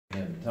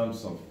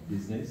terms of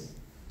business,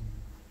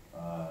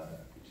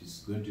 it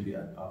is going to be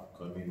an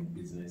upcoming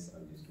business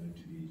and it's going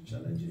to be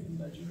challenging in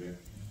Nigeria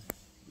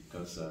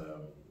because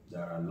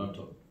there are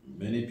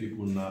many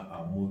people now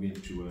are moving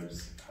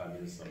towards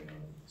having some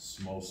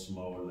small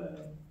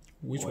oil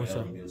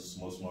mills,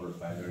 small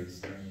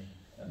refineries.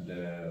 And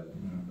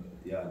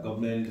yeah,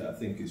 government, I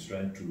think, is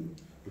trying to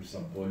put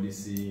some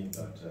policy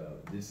that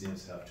these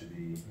things have to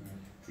be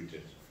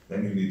treated.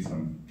 Then you need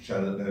some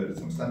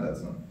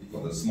standards, no?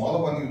 For the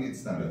smaller one, you need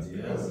standards,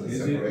 because the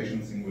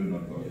separation thing will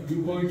not go.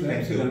 You're going to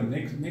Amsterdam.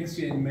 Next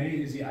year in May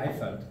is the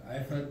IFAD.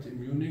 IFAD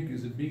in Munich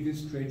is the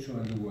biggest trade show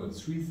in the world.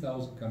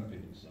 3,000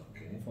 companies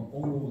from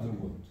all over the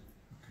world.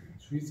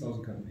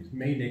 3,000 companies.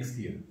 May next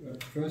year.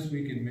 First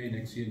week in May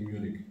next year in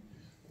Munich.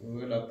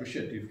 Well, I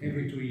appreciate it.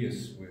 Every 2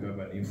 years we have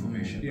an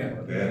information.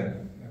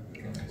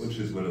 Which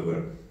is well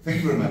aware.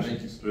 Thank you very much.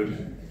 Thank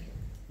you.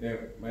 Yeah,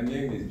 my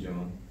name is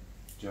John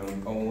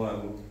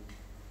Onwalu.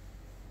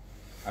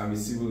 I'm a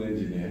civil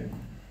engineer,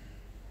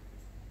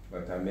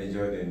 but I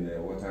majored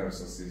in water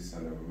resources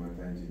and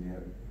environmental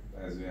engineering.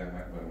 That's where I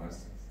had my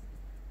master's.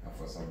 And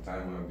for some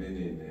time I've been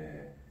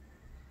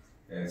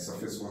in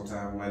surface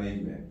water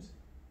management,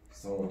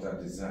 stormwater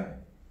design.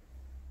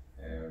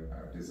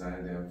 I've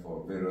designed them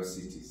for various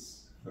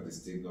cities for the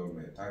state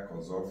government. I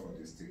consult for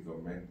the state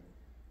government.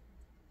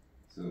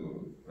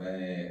 So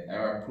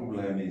our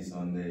problem is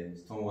on the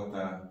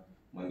stormwater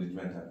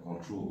management and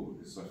control,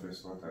 the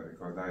surface water,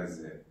 because that is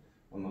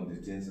one of the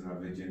things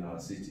ravaging our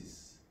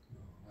cities.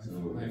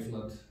 High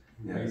flood.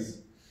 Yes,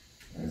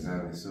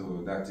 exactly.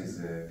 So that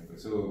is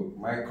so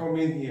my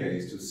coming here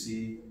is to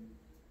see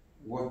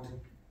what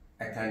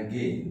I can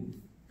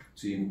gain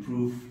to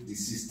improve the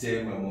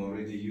system I'm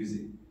already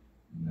using.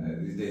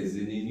 If there is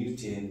any new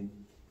thing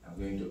I'm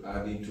going to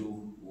add into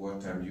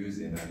what I'm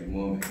using at the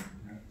moment.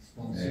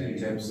 In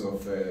terms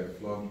of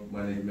flood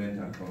management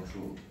and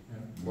control,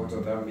 what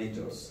other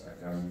methods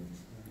I can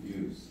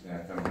use,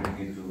 I can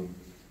bring into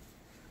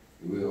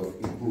the way of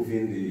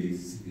improving the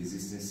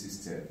existing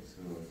system.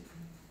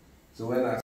 So when I